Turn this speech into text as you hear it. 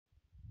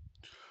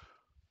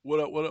What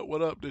up, what up,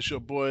 what up? This your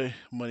boy,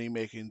 Money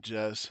Making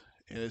Jess,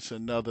 and it's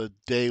another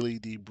daily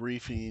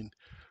debriefing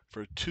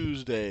for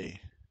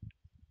Tuesday,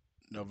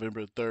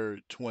 November 3rd,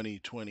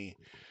 2020.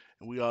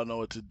 And we all know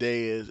what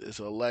today is. It's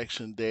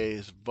election day,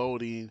 it's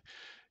voting.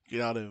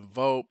 Get out and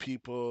vote,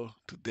 people.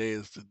 Today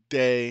is the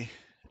day.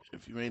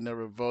 If you ain't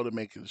never voted,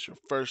 make it your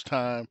first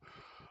time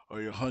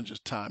or your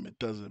 100th time. It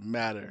doesn't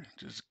matter.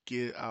 Just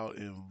get out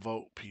and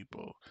vote,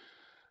 people.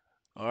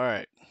 All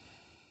right.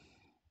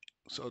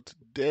 So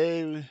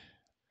today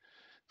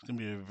it's gonna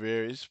be a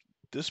very.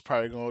 This is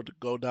probably going to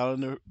go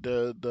down in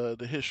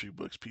the history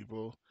books,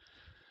 people,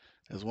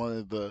 as one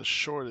of the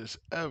shortest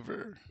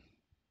ever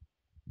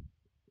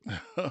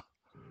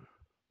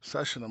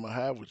session I'm gonna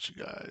have with you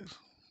guys.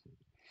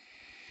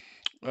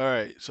 All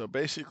right, so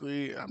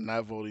basically, I'm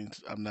not voting.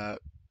 I'm not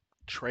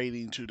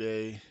trading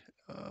today.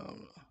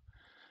 Um,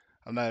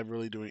 I'm not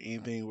really doing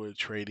anything with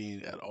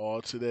trading at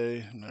all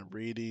today. I'm not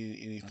reading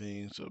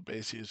anything. So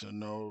basically, it's a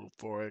no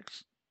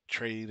Forex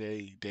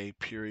trading day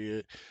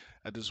period.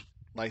 I just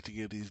like to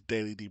give these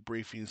daily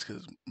debriefings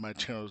because my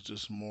channel is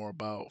just more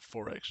about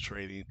Forex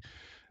trading.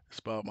 It's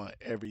about my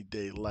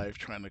everyday life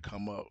trying to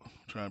come up,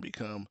 trying to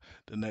become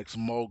the next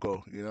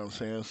mogul. You know what I'm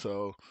saying?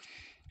 So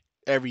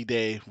every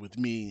day with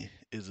me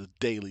is a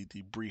daily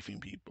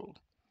debriefing, people.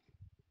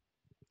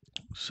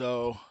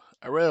 So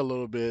I read a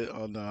little bit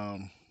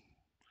on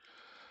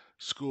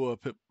School of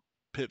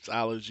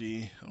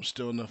Pipsology. I'm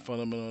still in the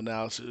fundamental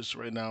analysis.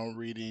 Right now, I'm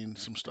reading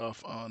some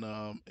stuff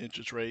on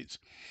interest rates.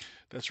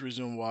 That's the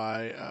reason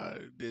why I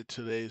did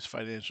today's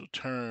financial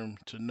term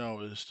to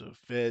know is the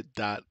Fed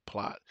dot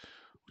plot,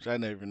 which I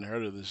never even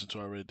heard of this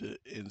until I read the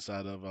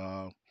inside of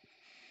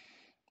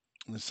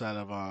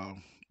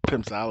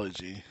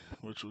Pipsology,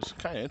 which was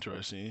kind of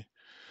interesting.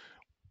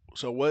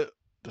 So what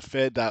the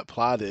Fed dot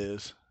plot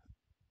is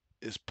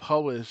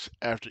published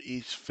after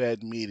each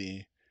Fed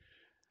meeting,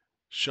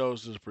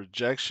 shows the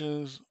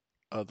projections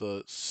of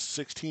the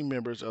 16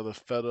 members of the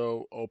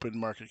federal open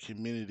market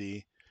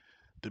community,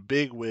 the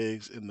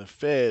bigwigs in the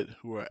Fed,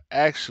 who are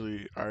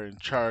in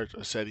charge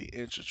of setting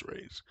interest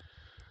rates.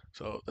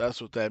 So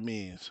that's what that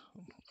means.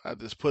 I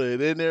just put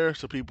it in there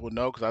so people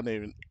know because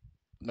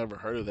never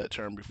heard of that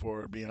term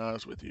before, to be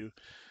honest with you.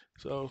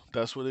 So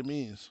that's what it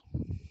means.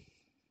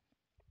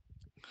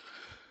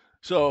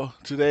 So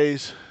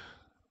today's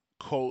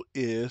quote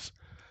is: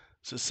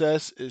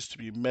 success is to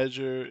be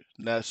measured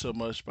not so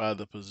much by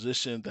the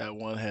position that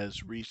one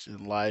has reached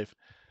in life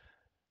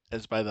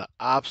as by the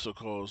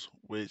obstacles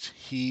which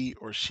he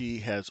or she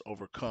has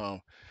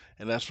overcome.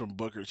 And that's from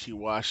Booker T.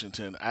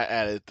 Washington. I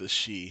added the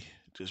she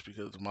just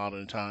because of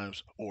modern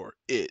times, or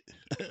it,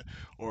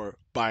 or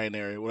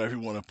binary, whatever you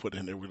want to put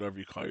in there, whatever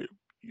you call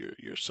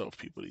yourself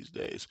people these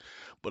days.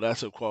 But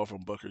that's a quote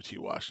from Booker T.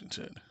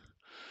 Washington.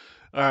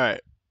 All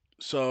right.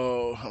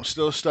 So I'm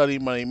still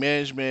studying money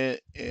management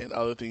and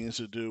other things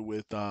to do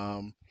with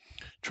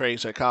trading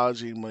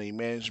psychology, money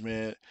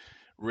management,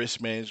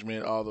 risk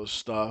management, all those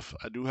stuff.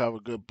 I do have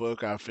a good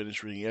book I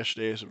finished reading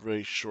yesterday. It's a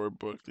very short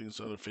book, I think it's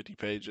under 50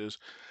 pages.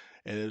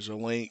 And there's a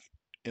link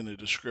in the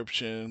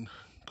description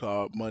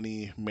called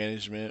Money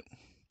Management.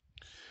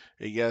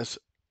 And yes,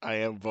 I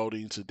am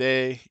voting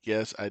today.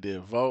 Yes, I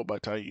did vote. By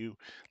the time you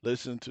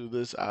listen to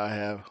this, I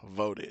have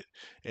voted.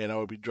 And I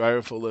will be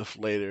driving for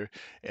Lyft later.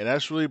 And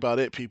that's really about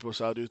it, people.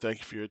 So I do thank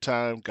you for your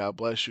time. God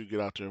bless you.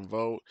 Get out there and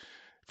vote.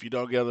 If you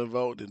don't get out and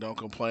vote, then don't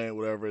complain,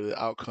 whatever the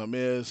outcome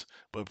is.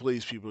 But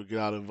please, people, get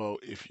out and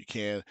vote if you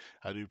can.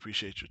 I do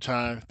appreciate your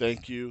time.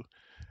 Thank you.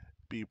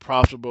 Be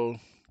profitable,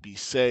 be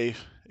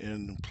safe,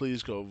 and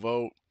please go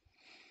vote.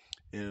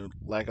 And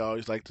like I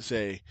always like to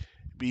say,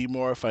 be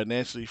more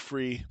financially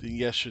free than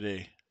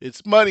yesterday.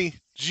 It's money.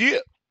 Yeah.